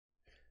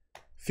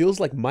feels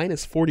like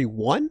minus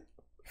 41.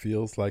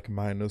 Feels like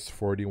minus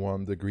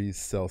 41 degrees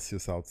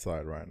Celsius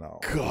outside right now.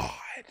 God.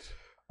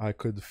 I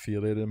could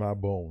feel it in my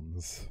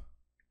bones.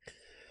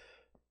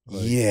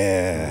 Like,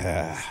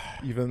 yeah.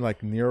 Even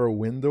like near a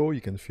window,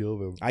 you can feel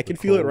the. I can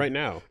feel it right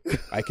now.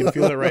 I can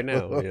feel it right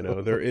now. You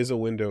know, there is a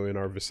window in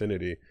our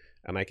vicinity,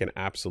 and I can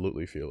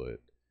absolutely feel it.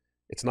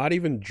 It's not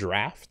even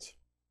draft.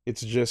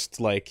 It's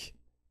just like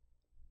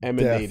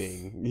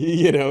emanating. Death.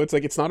 You know, it's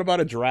like it's not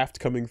about a draft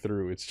coming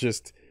through. It's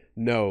just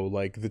no,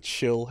 like the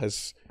chill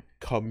has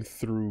come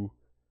through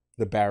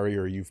the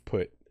barrier you've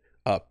put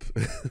up.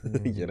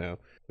 You know,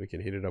 we can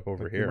heat it up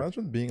over here.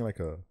 Imagine being like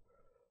a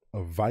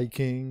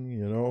Viking,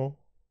 you know,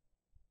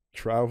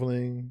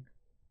 traveling,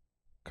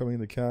 coming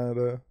to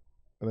Canada,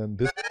 and then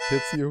this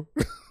hits you.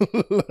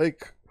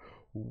 Like,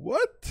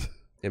 what?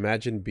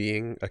 Imagine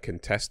being a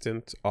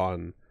contestant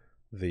on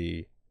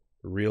the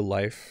real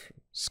life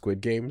Squid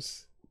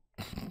Games,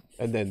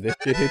 and then this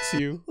shit hits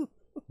you.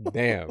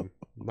 Damn,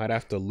 might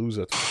have to lose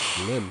a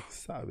limb.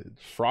 Savage.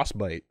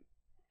 Frostbite.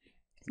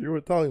 You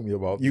were telling me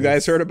about you this.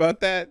 guys heard about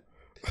that?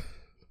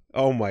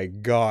 Oh my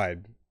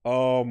god.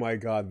 Oh my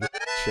god, this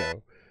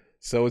show.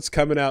 So it's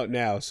coming out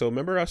now. So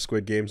remember how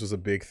Squid Games was a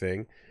big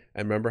thing?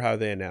 And remember how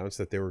they announced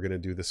that they were going to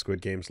do the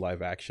Squid Games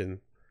live action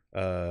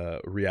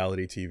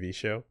reality TV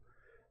show?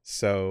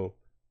 So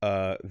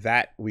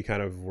that we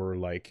kind of were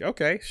like,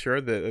 okay, sure.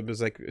 It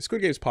was like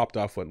Squid Games popped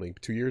off, what, like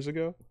 2 years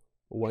ago?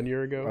 1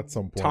 year ago? At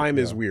some point. Time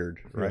is weird,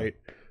 right?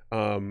 Yeah.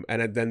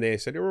 And then they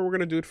said, oh, we're going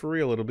to do it for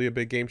real. It'll be a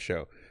big game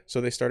show.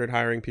 So they started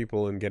hiring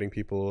people and getting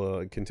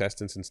people,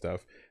 contestants and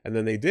stuff. And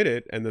then they did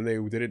it. And then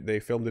they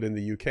filmed it in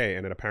the UK.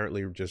 And it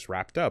apparently just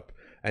wrapped up.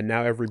 And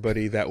now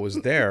everybody that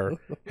was there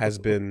has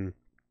been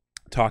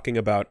talking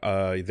about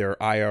their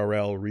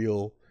IRL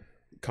real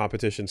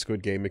competition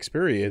Squid Game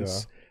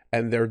experience. Yeah.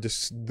 And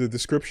the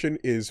description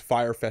is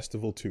Fire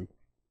Festival 2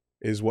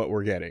 is what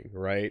we're getting,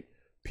 right?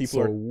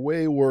 People are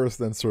way worse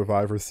than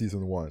Survivor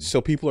Season 1.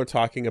 So people are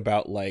talking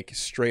about like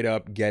straight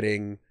up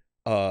getting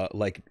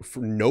like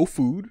no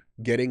food,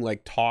 getting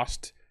like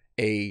tossed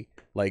a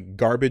like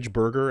garbage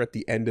burger at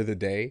the end of the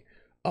day.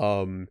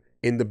 In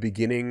the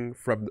beginning,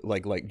 from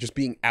like just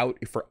being out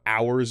for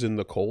hours in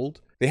the cold.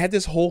 They had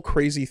this whole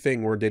crazy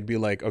thing where they'd be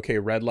like, okay,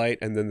 red light,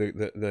 and then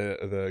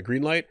the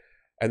green light,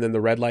 and then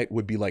the red light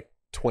would be like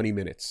 20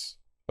 minutes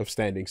of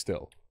standing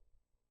still.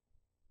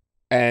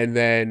 And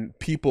then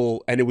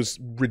and it was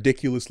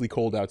ridiculously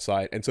cold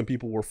outside, and some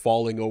people were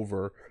falling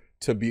over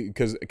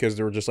because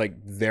they were just like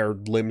their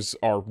limbs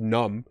are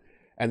numb,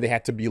 and they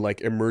had to be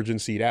like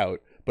emergencied out.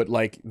 But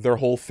like their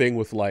whole thing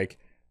with like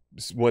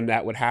when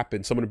that would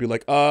happen, someone would be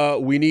like,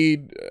 we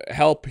need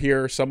help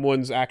here.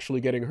 Someone's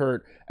actually getting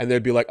hurt, and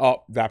they'd be like,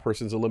 oh, that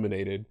person's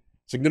eliminated.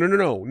 It's like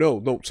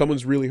no,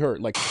 someone's really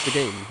hurt. Like the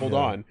game, hold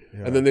on.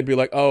 Yeah. And then they'd be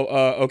like, oh,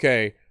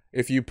 okay.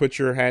 If you put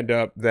your hand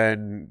up,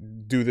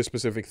 then do this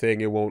specific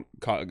thing. It won't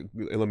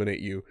eliminate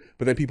you.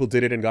 But then people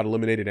did it and got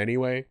eliminated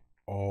anyway.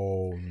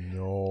 Oh,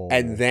 no.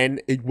 And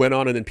then it went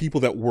on, and then people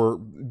that were,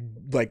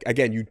 like,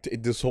 again,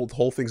 this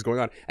whole thing's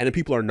going on. And then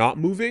people are not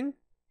moving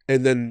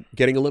and then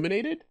getting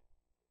eliminated.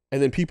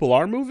 And then people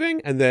are moving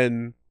and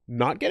then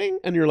not getting.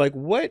 And you're like,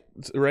 what?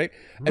 Right?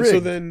 Rigged. And so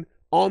then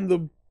on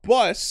the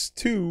bus,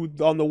 too,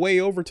 on the way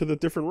over to the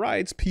different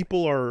rides,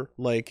 people are,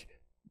 like,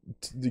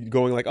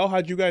 going like, oh,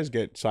 how'd you guys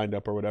get signed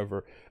up or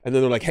whatever? And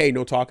then they're like, hey,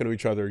 no talking to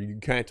each other. You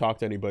can't talk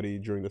to anybody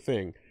during the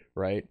thing,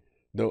 right?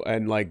 No,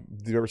 and like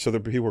so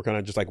the people were kind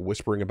of just like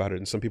whispering about it,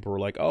 and some people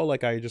were like, oh,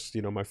 like I just,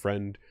 you know, my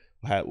friend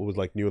was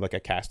like knew like a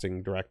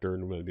casting director,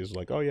 and he was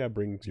like, oh yeah,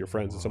 bring your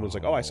friends. And someone's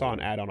like, oh, I saw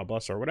an ad on a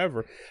bus or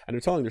whatever, and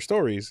they're telling their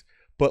stories,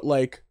 but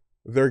like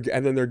they're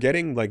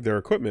getting like their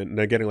equipment, and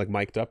they're getting like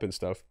mic'd up and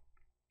stuff,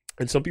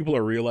 and some people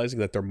are realizing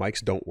that their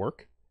mics don't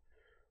work.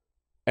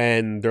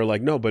 And they're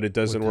like, no, but it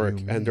doesn't work.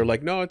 And they're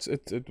like, no, it's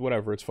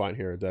whatever. It's fine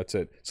here. That's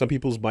it. Some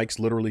people's mics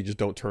literally just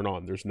don't turn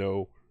on. There's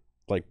no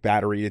like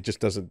battery. It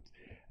just doesn't. And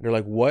they're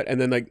like, what? And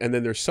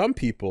then there's some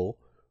people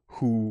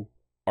who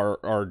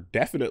are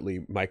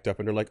definitely mic'd up,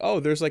 and they're like, oh,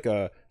 there's like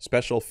a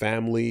special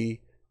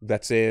family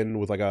that's in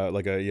with like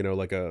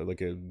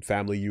a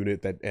family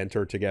unit that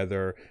enter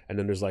together. And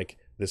then there's like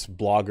this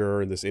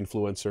blogger and this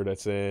influencer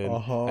that's in,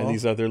 and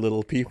these other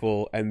little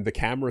people. And the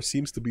camera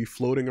seems to be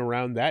floating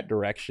around that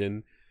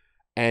direction.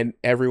 And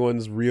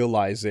everyone's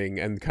realizing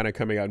and kind of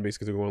coming out and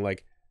basically going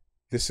like,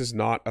 this is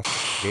not a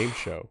game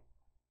show.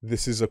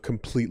 This is a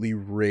completely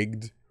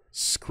rigged,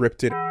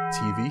 scripted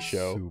TV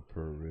show.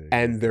 Super rigged.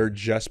 And they're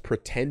just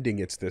pretending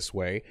it's this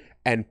way.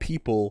 And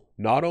people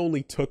not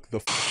only took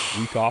the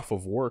week off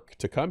of work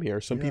to come here,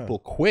 some people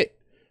quit.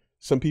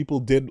 Some people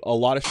did a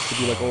lot of shit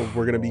to be like, oh,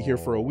 we're going to be here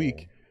for a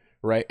week.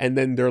 Right. And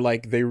then they're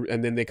like,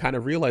 they kind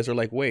of realize, they're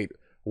like, wait,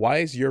 why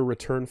is your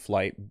return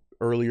flight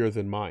earlier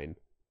than mine?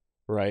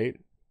 Right.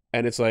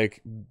 And it's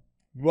like,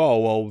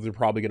 well, they're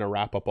probably going to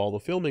wrap up all the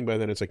filming by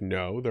then. It's like,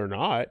 no, they're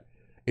not.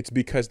 It's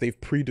because they've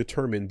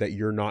predetermined that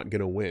you're not going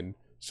to win.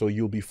 So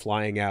you'll be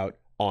flying out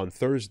on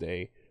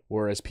Thursday,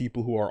 whereas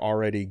people who are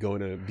already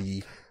going to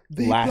be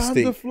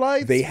lasting,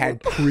 they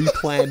had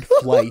pre-planned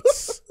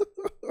flights.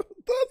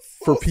 That's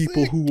for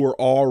people who were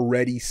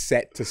already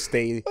set to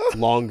stay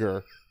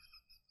longer.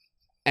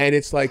 And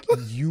it's like,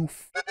 you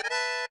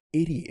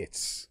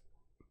idiots.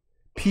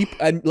 People,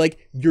 and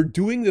like, you're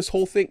doing this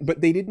whole thing,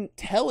 but they didn't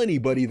tell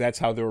anybody that's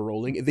how they were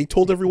rolling. They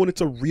told everyone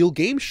it's a real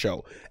game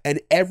show, and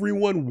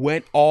everyone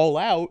went all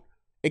out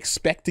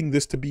expecting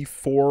this to be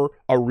for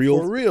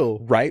real,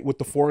 right? With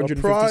the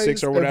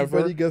 456 or whatever,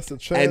 everybody gets a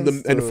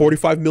chance, and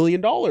 $45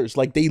 million.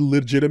 Like, they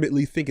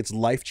legitimately think it's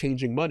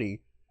life-changing money,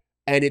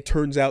 and it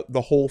turns out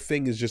the whole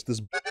thing is just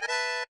this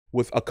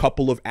with a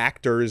couple of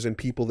actors and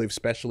people they've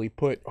specially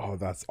put. Oh,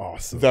 that's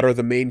awesome. That are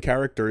the main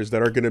characters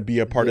that are going to be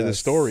a part of the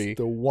story.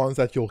 The ones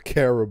that you'll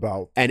care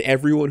about. And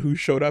everyone who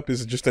showed up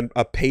is just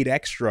a paid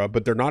extra,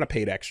 but they're not a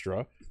paid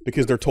extra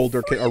because they're told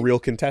they're a real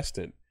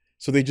contestant.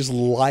 So they just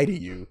lie to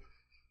you,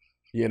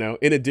 you know,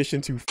 in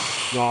addition to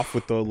off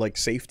with the like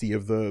safety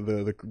of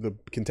the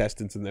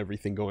contestants and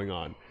everything going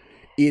on.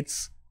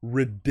 It's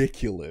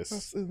ridiculous.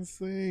 That's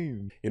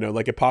insane. You know,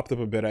 like, it popped up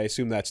a bit. I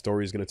assume that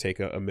story is going to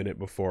take a minute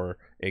before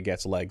it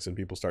gets legs and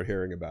people start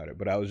hearing about it.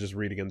 But I was just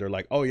reading and they're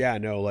like, oh yeah,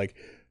 no, like,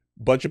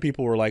 a bunch of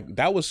people were like,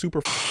 that was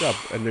super f***ed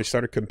up. And they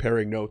started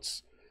comparing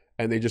notes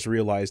and they just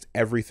realized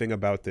everything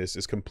about this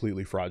is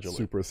completely fraudulent.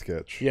 Super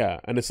sketch. Yeah.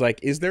 And it's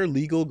like, is there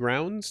legal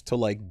grounds to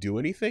like do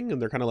anything?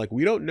 And they're kind of like,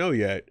 we don't know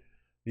yet,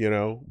 you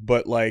know,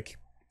 but like,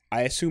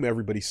 I assume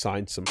everybody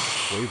signed some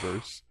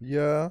waivers.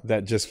 Yeah.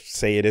 That just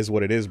say it is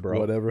what it is, bro.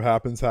 Whatever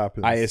happens,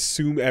 happens. I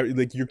assume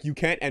like you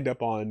can't end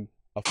up on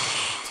a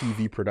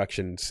TV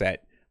production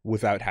set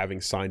without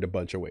having signed a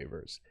bunch of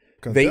waivers.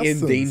 They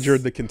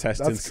endangered the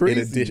contestants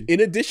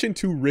in addition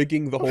to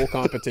rigging the whole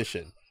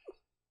competition,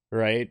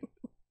 right?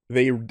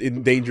 They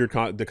endangered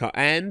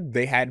and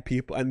they had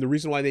people, and the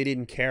reason why they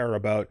didn't care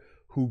about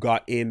who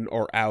got in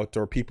or out,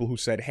 or people who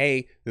said,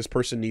 hey, this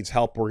person needs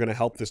help, we're going to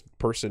help this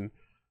person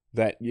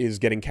that is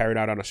getting carried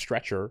out on a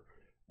stretcher,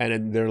 and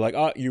then they're like,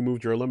 oh, you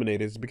moved, you're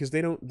eliminated. It's because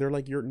they're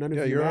like, none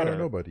of you matter.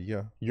 Nobody.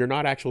 Yeah, you're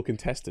not actual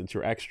contestants,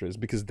 you're extras,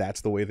 because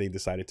that's the way they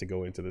decided to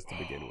go into this to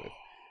begin with.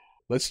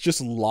 Let's just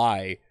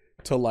lie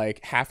to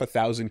like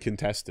 1,000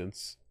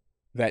 contestants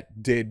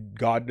that did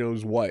God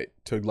knows what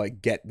to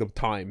like get the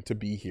time to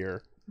be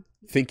here,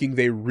 thinking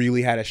they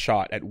really had a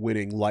shot at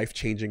winning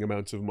life-changing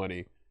amounts of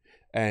money,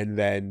 and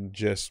then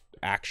just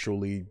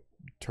actually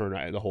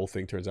the whole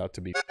thing turns out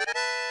to be,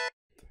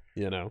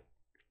 you know.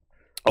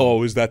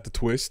 Oh, is that the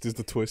twist? Is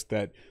the twist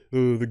that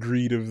the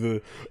greed of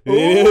the the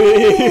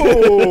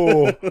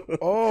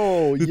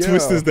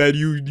twist is that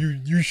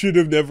you should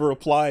have never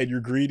applied, you're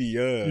greedy.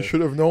 You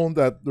should have known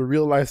that the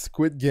real life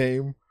Squid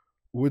Game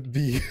would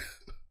be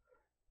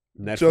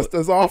Netflix, just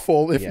as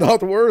awful, if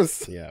not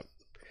worse. Yeah.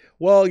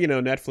 Well, you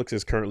know, Netflix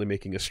is currently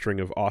making a string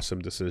of awesome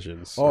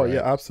decisions. Oh, right?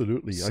 yeah,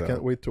 absolutely. So. I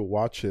can't wait to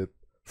watch it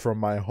from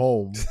my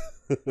home,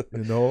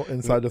 you know,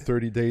 inside the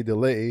 30-day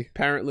delay.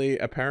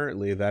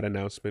 Apparently that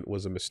announcement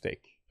was a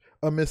mistake.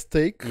 A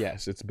mistake?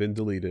 Yes, it's been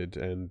deleted,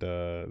 and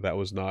that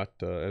was not,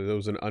 there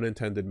was an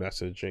unintended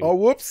messaging. Oh,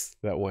 whoops.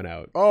 That went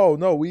out. Oh,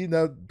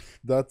 no,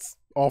 that's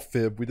off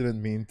fib. We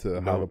didn't mean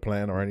to have a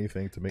plan or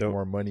anything to make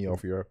more money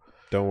off your...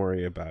 Don't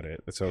worry about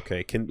it. It's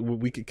okay.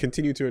 We can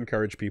continue to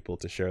encourage people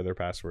to share their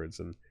passwords,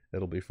 and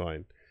it'll be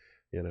fine.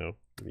 You know?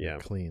 Yeah.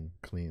 Clean.